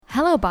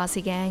Hello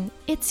Bossy Gang,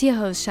 it's your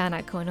host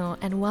Shana Kono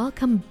and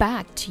welcome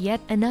back to yet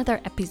another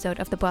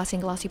episode of the Bossy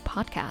and Glossy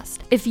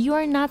podcast. If you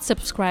are not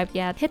subscribed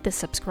yet, hit the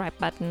subscribe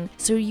button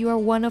so you are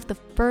one of the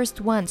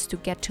first ones to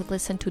get to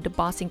listen to the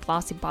Bossy and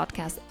Glossy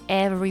podcast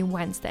every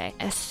Wednesday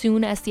as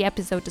soon as the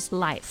episode is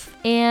live.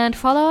 And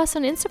follow us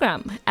on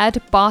Instagram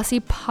at Bossy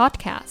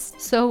Podcast.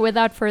 So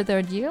without further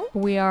ado,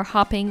 we are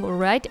hopping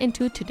right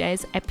into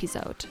today's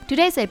episode.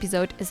 Today's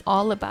episode is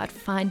all about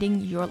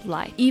finding your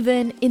life,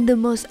 even in the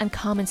most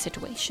uncommon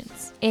situations.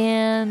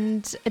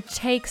 And it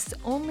takes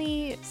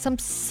only some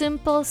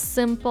simple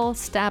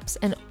steps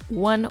and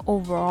one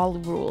overall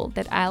rule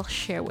that I'll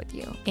share with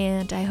you.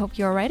 And I hope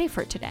you're ready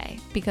for today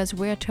because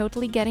we're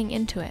totally getting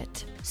into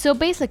it. So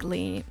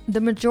basically, the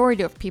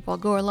majority of people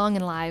go along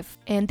in life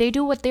and they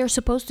do what they're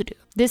supposed to do.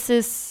 This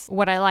is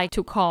what I like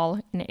to call,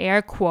 in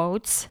air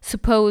quotes,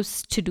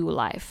 supposed to do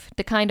life.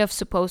 The kind of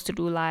supposed to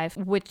do life,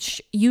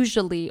 which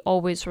usually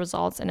always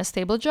results in a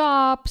stable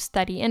job,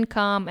 steady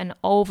income, and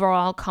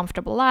overall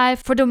comfortable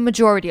life for the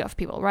majority of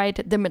people,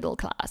 right? The middle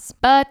class.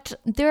 But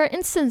there are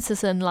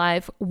instances in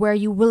life where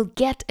you will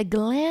get a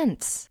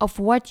glance of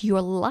what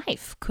your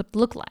life could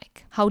look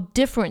like, how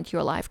different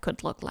your life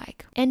could look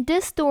like. And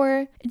this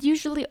door, it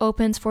usually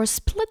opens for a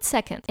split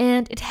second,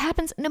 and it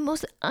happens in the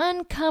most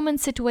uncommon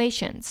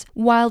situations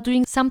while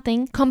doing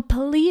something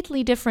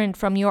completely different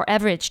from your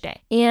average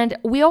day. And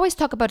we always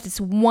talk about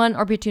this one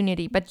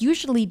opportunity, but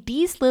usually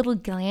these little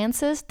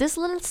glances, this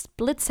little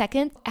split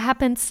second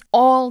happens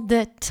all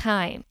the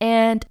time.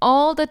 And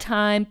all the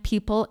time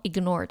people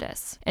ignore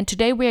this. And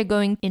today we are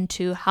going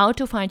into how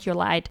to find your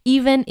light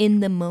even in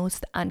the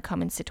most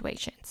uncommon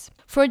situations.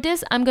 For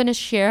this, I'm going to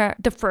share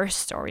the first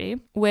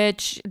story,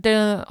 which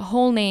the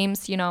whole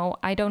names,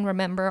 I don't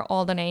remember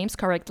all the names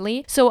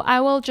correctly. So I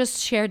will just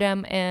share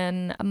them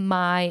in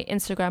my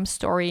Instagram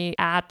story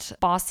at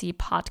Bossy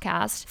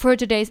Podcast for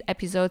today's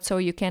episode. So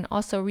you can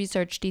also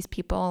research these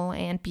people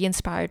and be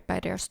inspired by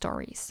their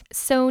stories.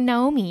 So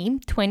Naomi,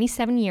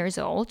 27 years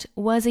old,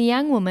 was a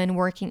young woman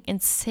working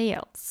in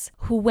sales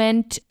who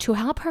went to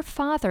help her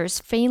father's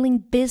failing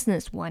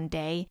business one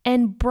day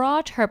and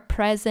brought her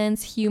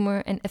presence,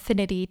 humor, and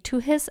affinity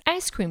to his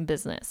ice cream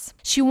business.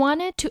 She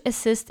wanted to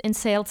assist in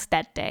sales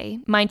that day.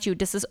 Mind you,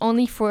 this is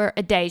only for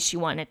a day she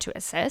wanted to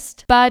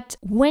assist. But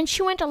when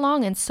she went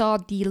along and saw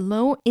the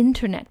low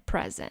internet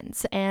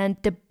presence and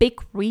the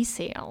big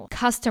resale,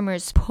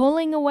 customers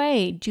pulling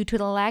away due to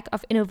the lack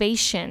of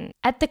innovation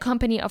at the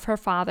company of her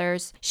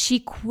father's, she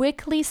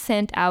quickly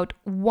sent out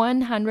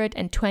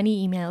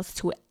 120 emails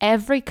to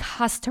every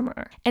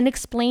customer and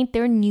explained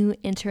their new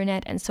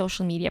internet and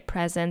social media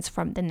presence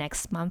from the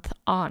next month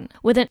on,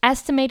 with an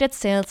estimated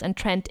sales and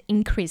trend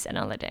increase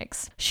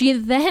analytics. She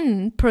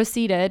then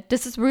proceeded,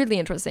 this is really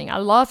interesting, I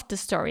love the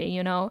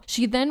story,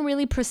 She then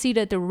really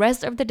proceeded the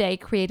rest of the day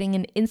creating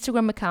an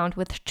Instagram account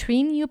with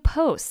 3 new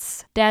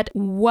posts,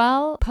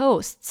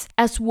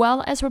 as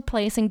well as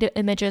replacing the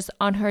images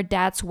on her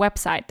dad's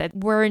website that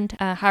weren't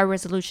high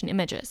resolution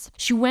images.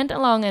 She went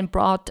along and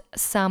brought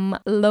some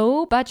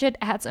low budget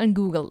ads on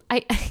Google.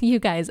 You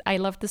guys, I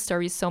love the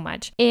story so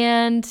much.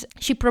 And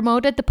she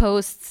promoted the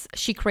posts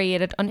she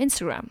created on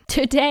Instagram.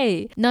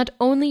 Today, not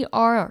only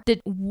are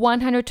the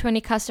 120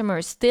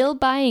 customers still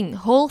buying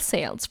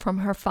wholesales from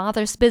her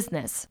father's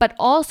business, but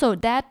also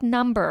that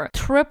number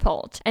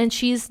tripled, and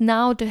she's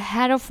now the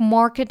head of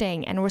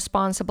marketing and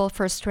responsible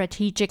for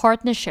strategic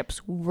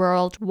partnerships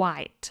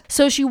worldwide.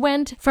 So she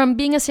went from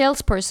being a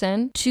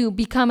salesperson to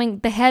becoming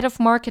the head of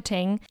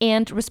marketing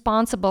and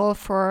responsible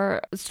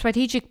for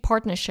strategic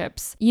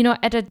partnerships,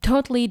 at a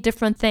totally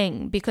different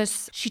thing,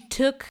 because she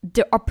took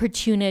the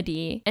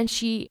opportunity and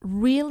she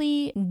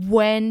really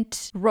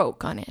went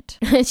rogue on it.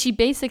 She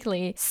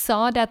basically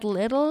saw that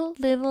little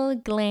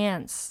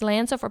glance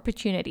of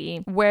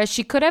opportunity where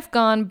she could have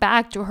gone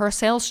back to her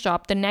sales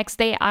job the next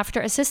day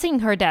after assisting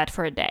her dad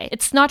for a day.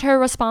 It's not her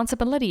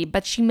responsibility,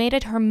 but she made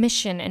it her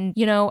mission and,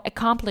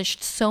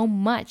 accomplished so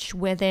much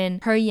within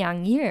her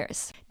young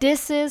years.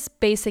 This is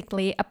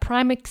basically a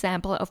prime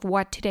example of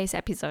what today's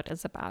episode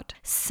is about.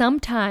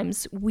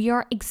 Sometimes we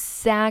are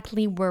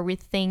exactly where we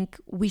think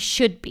we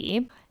should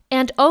be.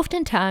 And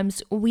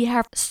oftentimes, we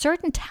have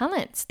certain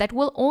talents that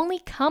will only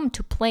come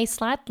to play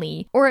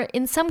slightly, or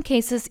in some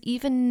cases,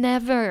 even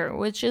never,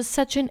 which is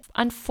such an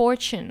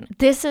unfortunate.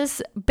 This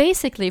is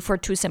basically for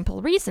 2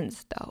 simple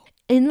reasons, though.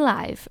 In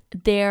life,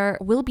 there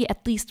will be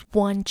at least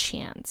one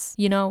chance,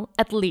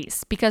 at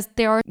least, because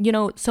there are,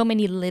 so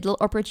many little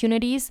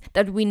opportunities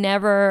that we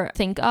never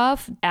think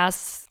of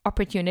as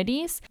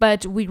opportunities,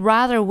 but we'd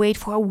rather wait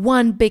for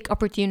one big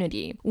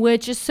opportunity,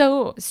 which is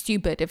so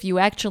stupid. If you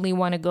actually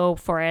want to go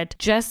for it,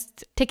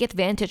 just take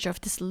advantage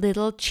of this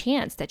little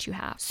chance that you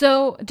have.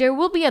 So there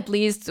will be at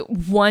least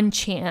one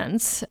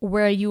chance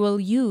where you will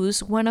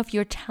use one of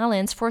your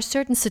talents for a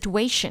certain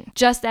situation,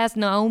 just as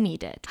Naomi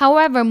did.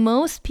 However,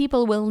 most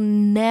people will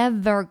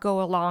never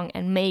go along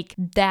and make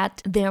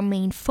that their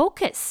main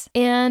focus.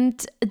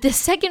 And the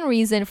second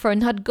reason for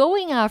not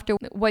going after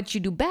what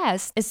you do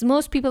best is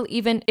most people,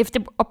 even if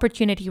the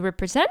opportunity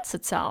represents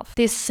itself,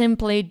 they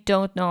simply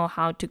don't know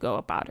how to go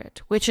about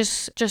it, which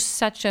is just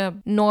such a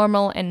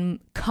normal and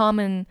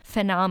common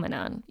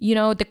phenomenon.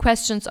 The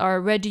questions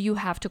are, where do you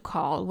have to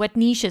call? What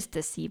niche is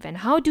this even?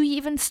 How do you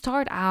even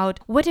start out?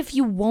 What if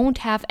you won't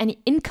have any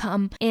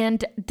income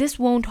and this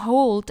won't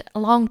hold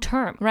long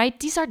term, right?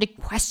 These are the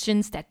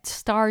questions that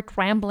start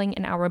rambling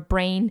in our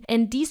brain.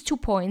 And these 2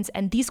 points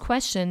and these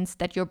questions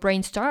that your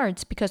brain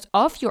starts because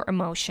of your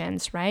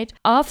emotions, right?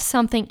 Of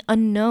something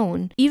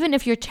unknown, even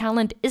if your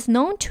talent is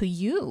known to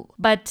you.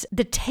 But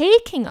the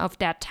taking of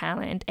that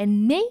talent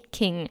and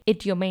making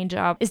it your main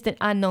job is the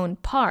unknown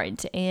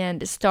part,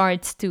 and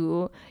starts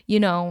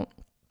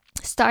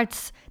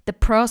the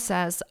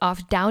process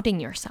of doubting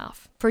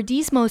yourself. For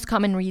these most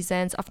common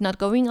reasons of not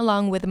going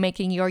along with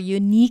making your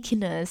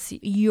uniqueness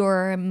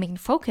your main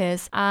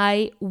focus,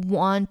 I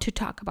want to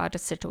talk about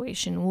a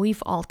situation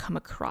we've all come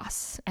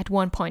across at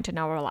one point in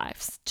our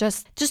lives.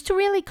 Just to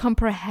really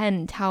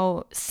comprehend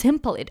how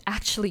simple it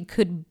actually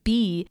could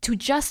be to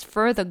just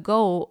further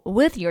go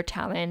with your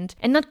talent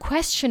and not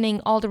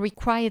questioning all the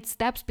required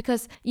steps,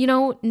 because,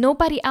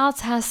 nobody else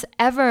has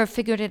ever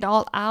figured it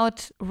all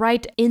out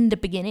right in the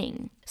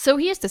beginning. So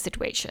here's the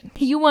situation.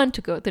 You want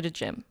to go to the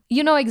gym.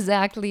 You know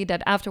exactly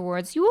that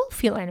afterwards you will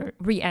feel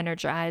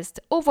re-energized,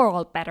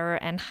 overall better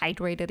and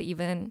hydrated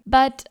even.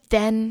 But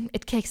then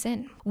it kicks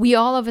in. We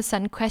all of a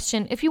sudden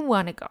question if you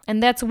want to go.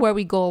 And that's where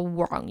we go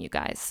wrong, you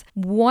guys.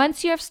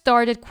 Once you have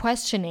started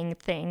questioning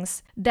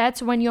things,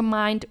 that's when your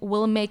mind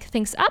will make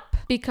things up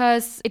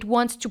because it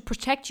wants to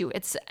protect you.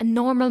 It's a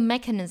normal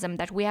mechanism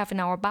that we have in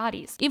our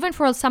bodies, even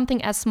for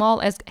something as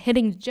small as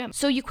hitting the gym.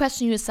 So you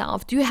question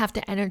yourself, do you have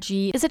the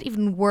energy? Is it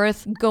even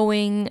worth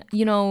going,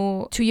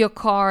 to your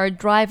car,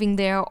 driving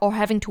there, or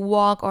having to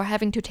walk, or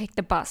having to take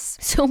the bus?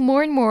 So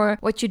more and more,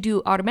 what you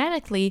do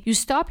automatically, you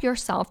stop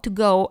yourself to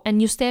go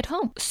and you stay at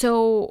home.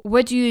 So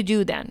what do you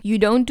do then? You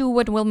don't do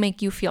what will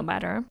make you feel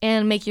better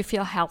and make you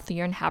feel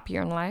healthier and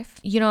happier in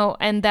life,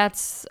 and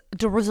that's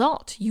the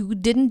result. You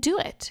didn't do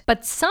it.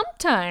 But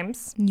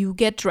sometimes you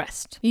get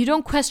dressed. You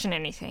don't question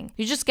anything.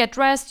 You just get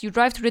dressed, you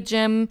drive to the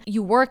gym,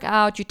 you work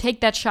out, you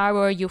take that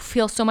shower, you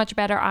feel so much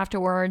better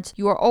afterwards.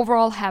 You are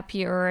overall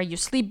happier, you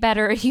sleep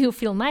better, you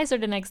feel nicer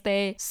the next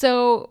day.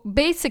 So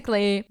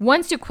basically,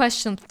 once you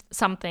question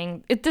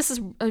something, this is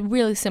a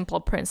really simple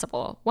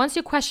principle. Once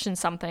you question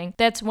something,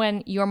 that's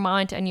when your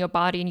mind and your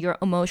body and your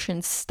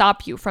emotions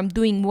stop you from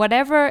doing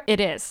whatever it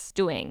is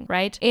doing,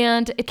 right?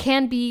 And it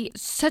can be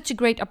such a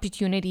great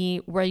opportunity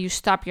where you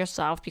stop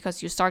yourself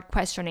because you start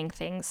questioning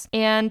things.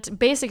 And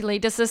basically,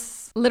 this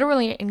is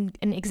literally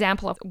an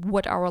example of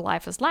what our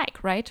life is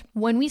like, right?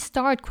 When we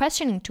start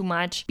questioning too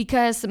much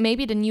because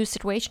maybe the new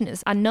situation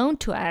is unknown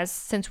to us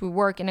since we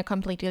work in a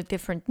completely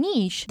different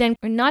niche, then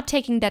we're not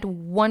taking that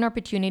one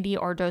opportunity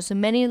or those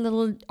many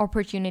little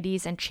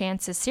opportunities and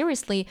chances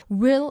seriously,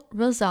 will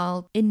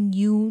result in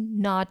you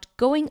not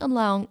going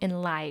along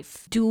in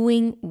life,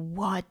 doing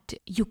what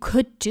you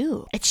could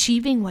do,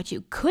 achieving what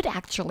you could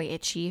actually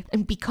achieve,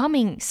 and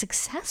becoming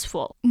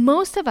successful.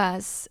 Most of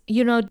us,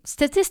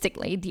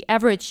 statistically, the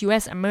average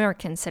US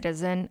American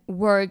citizen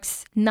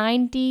works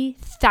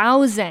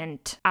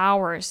 90,000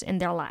 hours in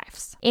their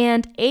lives.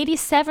 And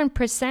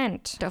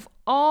 87% of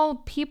all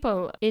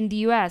people in the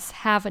US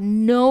have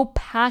no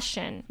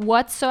passion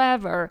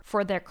whatsoever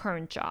for their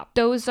current job.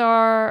 Those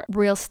are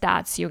real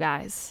stats, you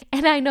guys.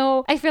 And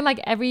I feel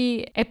like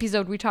every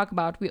episode we talk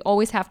about, we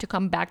always have to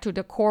come back to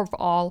the core of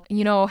all,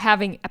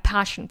 having a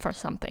passion for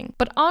something.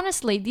 But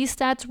honestly, these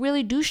stats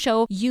really do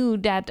show you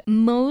that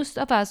most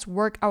of us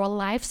work our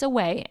lives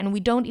away and we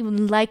don't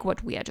even like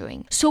what we are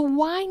doing. So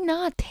why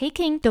not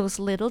taking those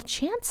little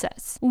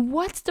chances?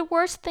 What's the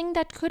worst thing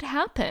that could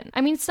happen?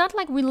 I mean, it's not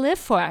like we live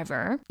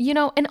forever,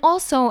 and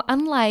also,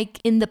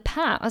 unlike in the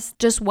past,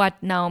 just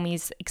what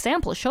Naomi's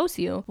example shows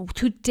you,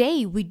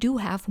 today we do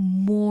have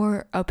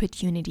more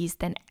opportunities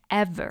than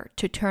ever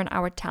to turn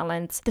our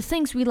talents, the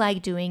things we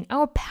like doing,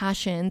 our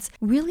passions,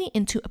 really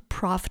into a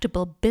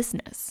profitable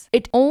business.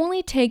 It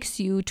only takes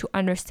you to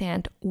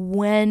understand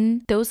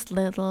when those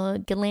little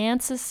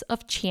glances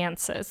of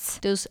chances,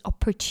 those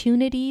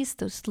opportunities,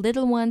 those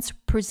little ones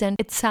present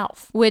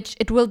itself, which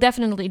it will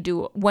definitely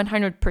do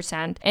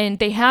 100%. And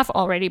they have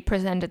already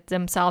presented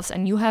themselves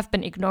and you have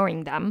been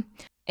ignoring them.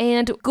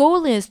 And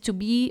goal is to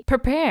be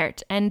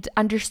prepared and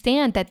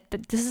understand that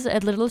this is a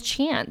little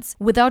chance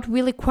without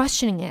really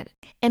questioning it.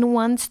 And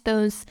once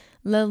those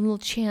little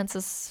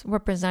chances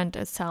represent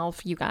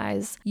itself, you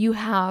guys, you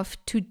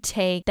have to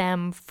take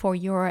them for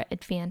your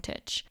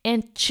advantage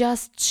and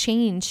just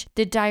change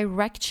the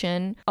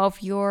direction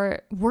of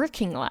your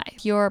working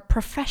life, your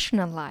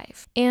professional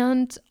life.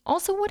 And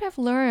also what I've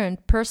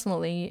learned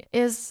personally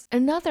is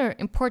another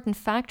important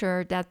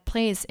factor that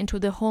plays into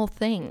the whole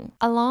thing.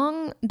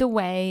 Along the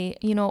way,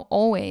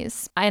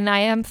 always, and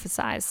I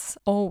emphasize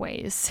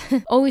always,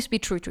 always be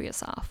true to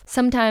yourself.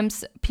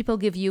 Sometimes people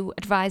give you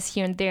advice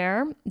here and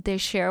there. They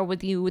share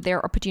with you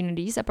their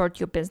opportunities about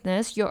your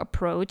business, your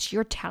approach,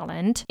 your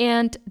talent,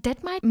 and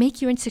that might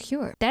make you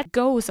insecure. That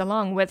goes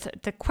along with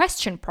the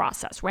question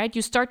process, right?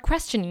 You start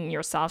questioning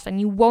yourself and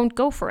you won't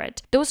go for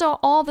it. Those are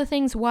all the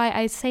things why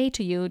I say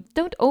to you,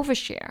 don't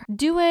overshare.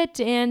 Do it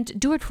and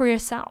do it for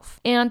yourself.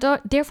 And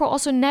therefore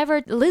also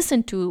never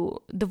listen to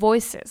the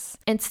voices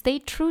and stay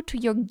true to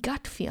your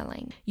gut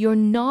feeling, your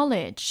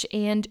knowledge,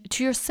 and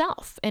to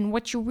yourself and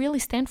what you really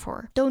stand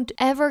for. Don't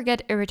ever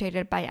get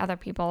irritated by other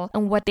people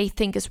and what they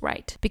think is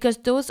right, because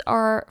those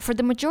are, for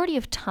the majority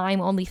of time,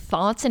 only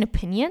thoughts and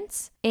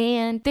opinions,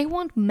 and they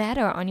won't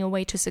matter on your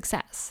way to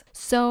success.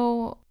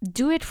 So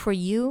do it for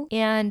you.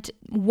 And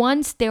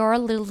once there are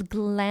little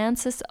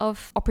glances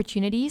of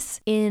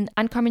opportunities in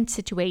uncommon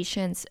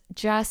situations,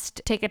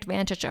 just take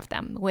advantage of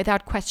them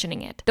without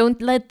questioning it.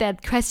 Don't let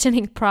that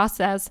questioning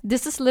process,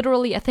 this is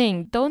literally a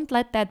thing, don't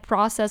let that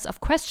process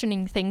of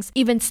questioning things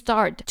even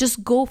start.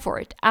 Just go for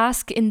it.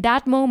 Ask in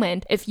that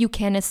moment if you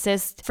can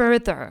assist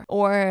further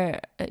or,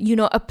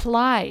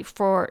 apply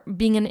for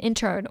being an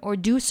intern or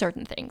do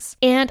certain things.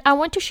 And I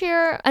want to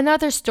share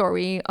another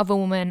story of a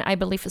woman I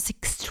believe is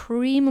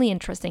extremely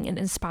interesting and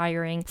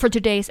inspiring for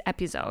today's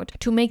episode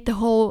to make the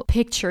whole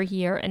picture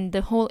here and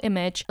the whole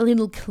image a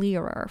little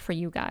clearer for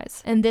you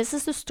guys. And this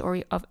is the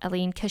story of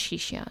Aline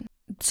Keshishian.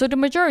 So the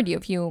majority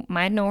of you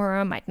might know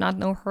her, might not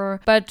know her,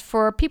 but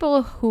for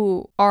people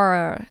who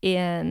are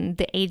in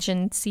the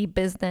agency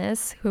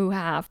business, who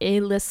have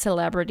A-list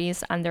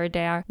celebrities under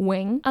their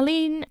wing,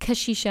 Aline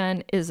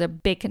Keshishian is a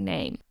big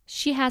name.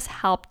 She has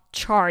helped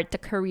chart the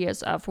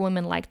careers of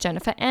women like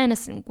Jennifer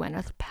Aniston,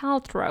 Gwyneth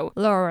Paltrow,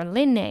 Laura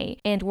Linney,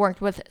 and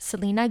worked with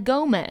Selena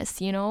Gomez,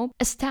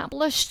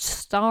 established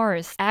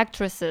stars,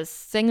 actresses,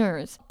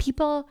 singers,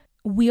 people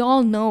we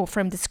all know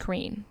from the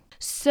screen.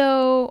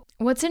 So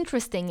what's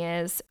interesting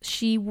is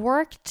she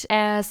worked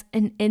as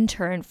an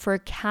intern for a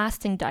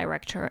casting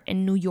director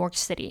in New York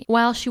City.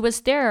 While she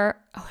was there,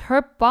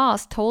 her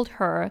boss told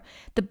her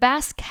the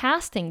best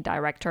casting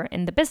director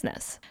in the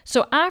business.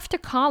 So after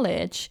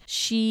college,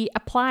 she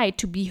applied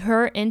to be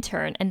her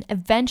intern and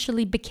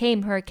eventually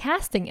became her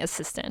casting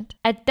assistant.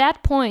 At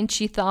that point,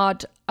 she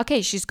thought,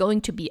 okay, she's going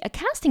to be a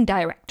casting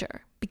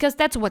director, because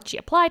that's what she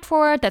applied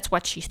for, that's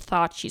what she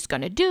thought she's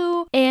gonna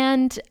do.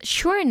 And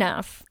sure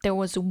enough, there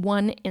was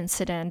one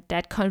incident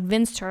that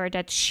convinced her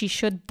that she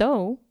should,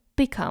 though,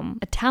 become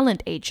a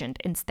talent agent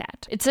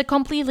instead. It's a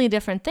completely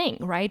different thing,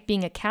 right?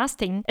 Being a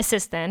casting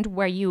assistant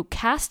where you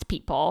cast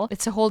people,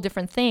 it's a whole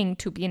different thing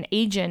to be an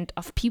agent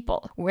of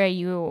people where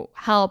you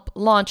help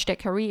launch their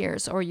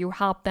careers or you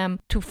help them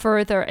to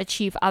further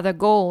achieve other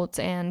goals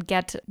and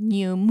get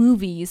new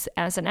movies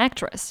as an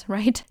actress,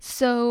 right?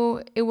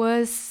 So it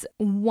was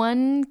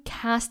one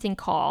casting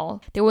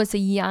call. There was a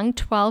young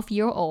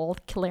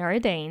 12-year-old Clara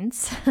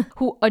Danes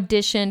who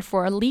auditioned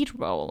for a lead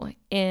role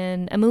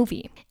in a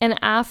movie. And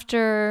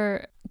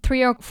after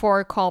 3 or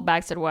 4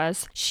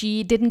 callbacks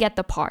she didn't get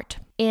the part.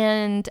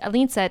 And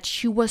Aline said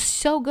she was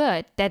so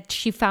good that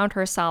she found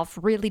herself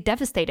really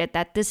devastated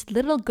that this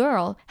little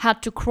girl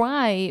had to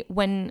cry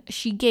when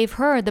she gave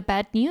her the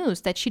bad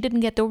news that she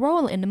didn't get the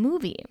role in the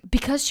movie.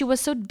 Because she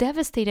was so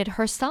devastated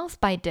herself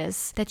by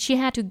this that she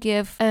had to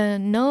give a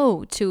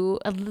no to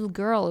a little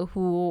girl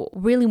who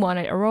really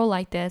wanted a role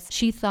like this.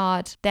 She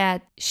thought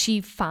that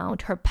she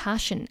found her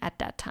passion at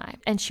that time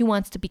and she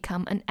wants to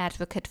become an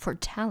advocate for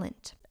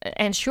talent.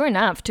 And sure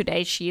enough,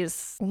 today she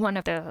is one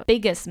of the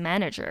biggest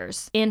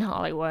managers in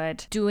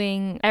Hollywood,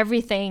 doing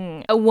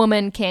everything a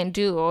woman can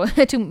do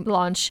to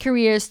launch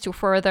careers, to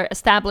further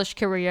establish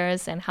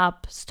careers and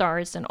help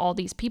stars and all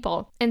these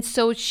people. And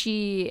so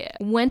she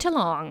went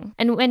along,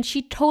 and when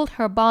she told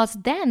her boss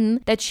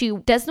then that she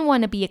doesn't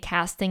want to be a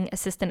casting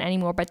assistant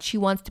anymore, but she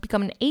wants to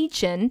become an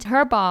agent,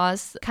 her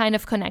boss kind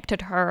of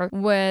connected her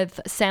with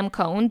Sam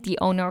Cohn, the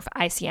owner of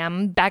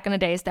ICM. Back in the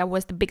days, that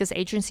was the biggest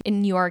agency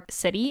in New York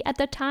City at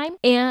the time.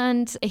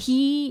 And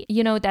he,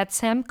 that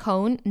Sam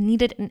Cohn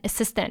needed an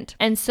assistant.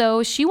 And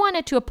so she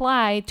wanted to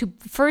apply to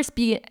first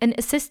be an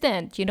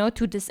assistant,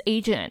 to this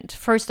agent,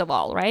 first of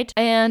all, right?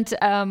 And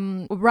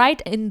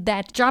right in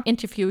that job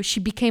interview, she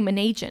became an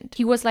agent.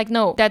 He was like,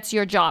 no, that's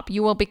your job.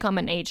 You will become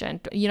an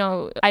agent.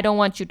 I don't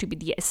want you to be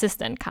the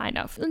assistant, kind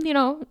of.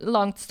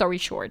 Long story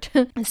short.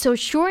 So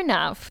sure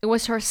enough, it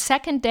was her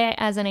second day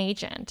as an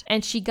agent.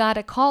 And she got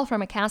a call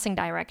from a casting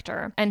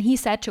director. And he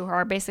said to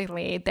her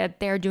basically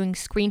that they're doing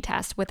screen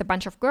tests with a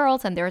bunch of of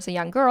girls and there's a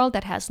young girl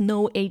that has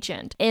no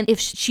agent. And if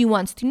she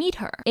wants to meet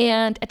her.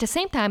 And at the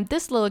same time,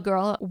 this little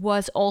girl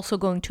was also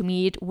going to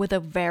meet with a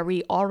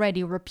very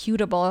already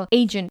reputable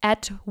agent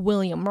at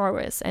William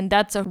Morris. And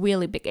that's a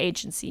really big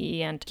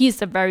agency. And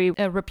he's a very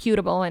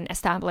reputable and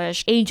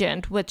established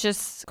agent, which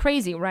is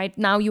crazy, right?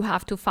 Now you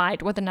have to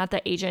fight with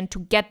another agent to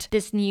get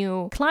this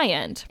new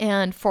client.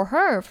 And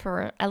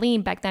for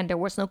Aline, back then, there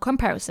was no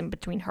comparison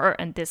between her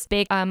and this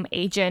big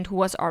agent who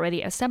was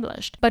already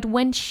established. But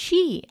when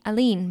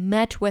Aline,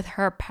 met with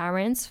her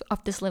parents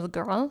of this little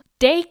girl,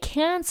 they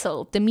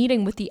canceled the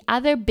meeting with the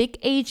other big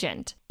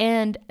agent,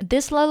 and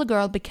this little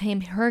girl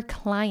became her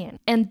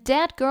client. And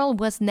that girl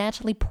was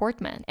Natalie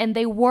Portman, and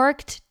they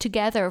worked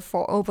together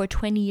for over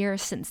 20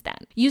 years since then.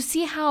 You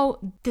see how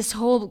this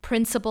whole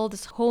principle,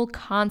 this whole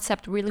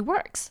concept really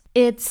works.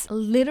 It's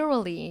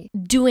literally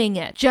doing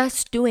it,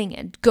 just doing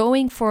it,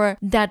 going for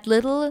that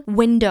little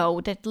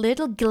window, that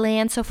little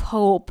glance of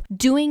hope,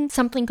 doing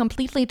something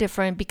completely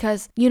different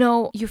because,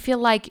 you feel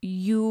like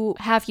you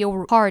have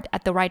your heart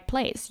at the right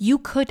place. You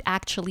could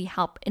actually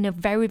help in a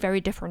very,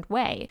 very different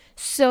way.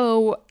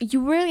 So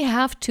you really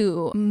have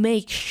to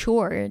make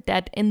sure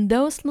that in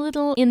those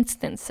little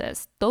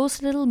instances,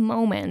 those little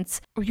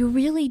moments, you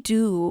really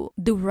do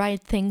the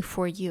right thing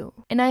for you.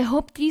 And I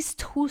hope these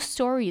 2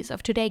 stories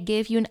of today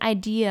gave you an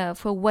idea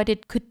for what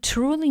it could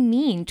truly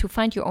mean to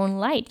find your own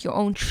light, your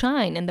own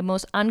shine in the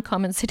most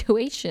uncommon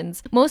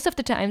situations. Most of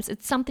the times,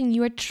 it's something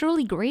you are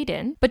truly great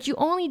in, but you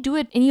only do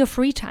it in your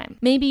free time.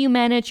 Maybe you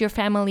manage your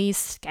family's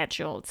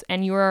schedules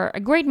and you're a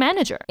great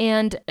manager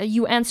and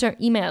you answer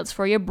emails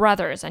for your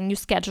brothers and you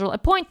schedule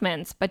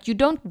appointments, but you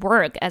don't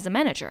work as a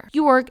manager.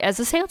 You work as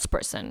a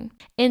salesperson.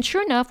 And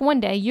sure enough, one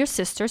day your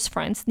sister's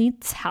friends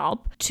needs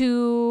help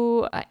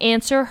to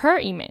answer her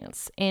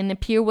emails and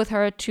appear with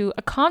her to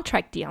a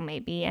contract deal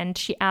maybe. And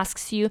she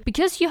asks you,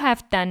 because you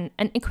have done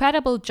an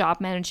incredible job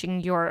managing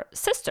your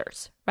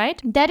sisters,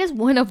 right? That is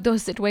one of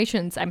those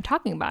situations I'm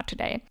talking about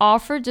today.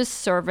 Offer this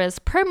service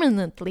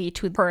permanently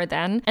to her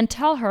then and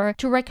tell her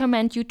to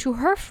recommend you to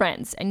her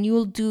friends and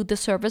you'll do the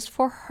service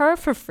for her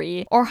for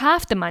free or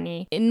half the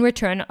money in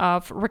return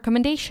of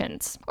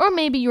recommendations. Or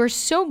maybe you're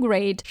so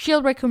great,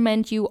 she'll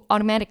recommend you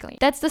automatically.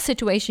 That's the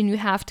situation you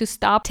have to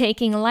stop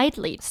taking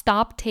lightly.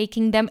 Stop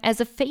taking them as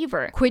a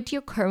favor. Quit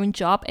your current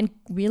job and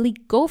really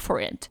go for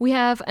it. We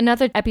have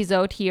another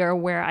episode here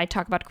where I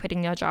talk about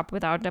quitting your job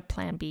without a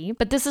plan B,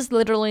 but this is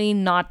literally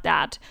not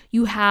that.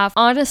 You have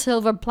on a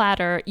silver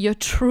platter your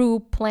true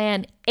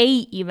plan A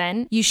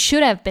even you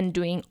should have been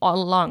doing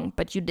all along,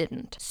 but you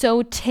didn't.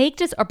 So take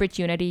this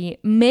opportunity,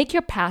 make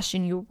your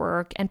passion your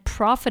work, and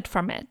profit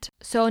from it.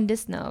 So on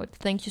this note,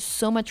 thank you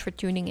so much for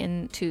tuning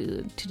in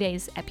to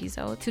today's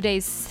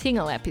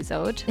single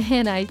episode.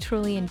 And I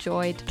truly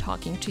enjoyed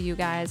talking to you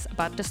guys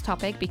about this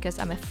topic because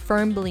I'm a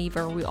firm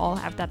believer we all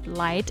have that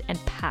light and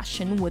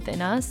passion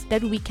within us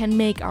that we can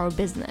make our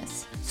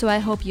business. So I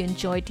hope you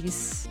enjoyed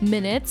these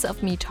minutes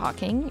of me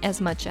talking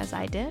as much as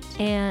I did.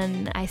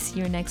 And I see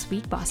you next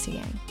week, Bossy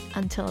Gang.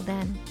 Until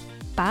then,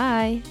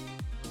 bye!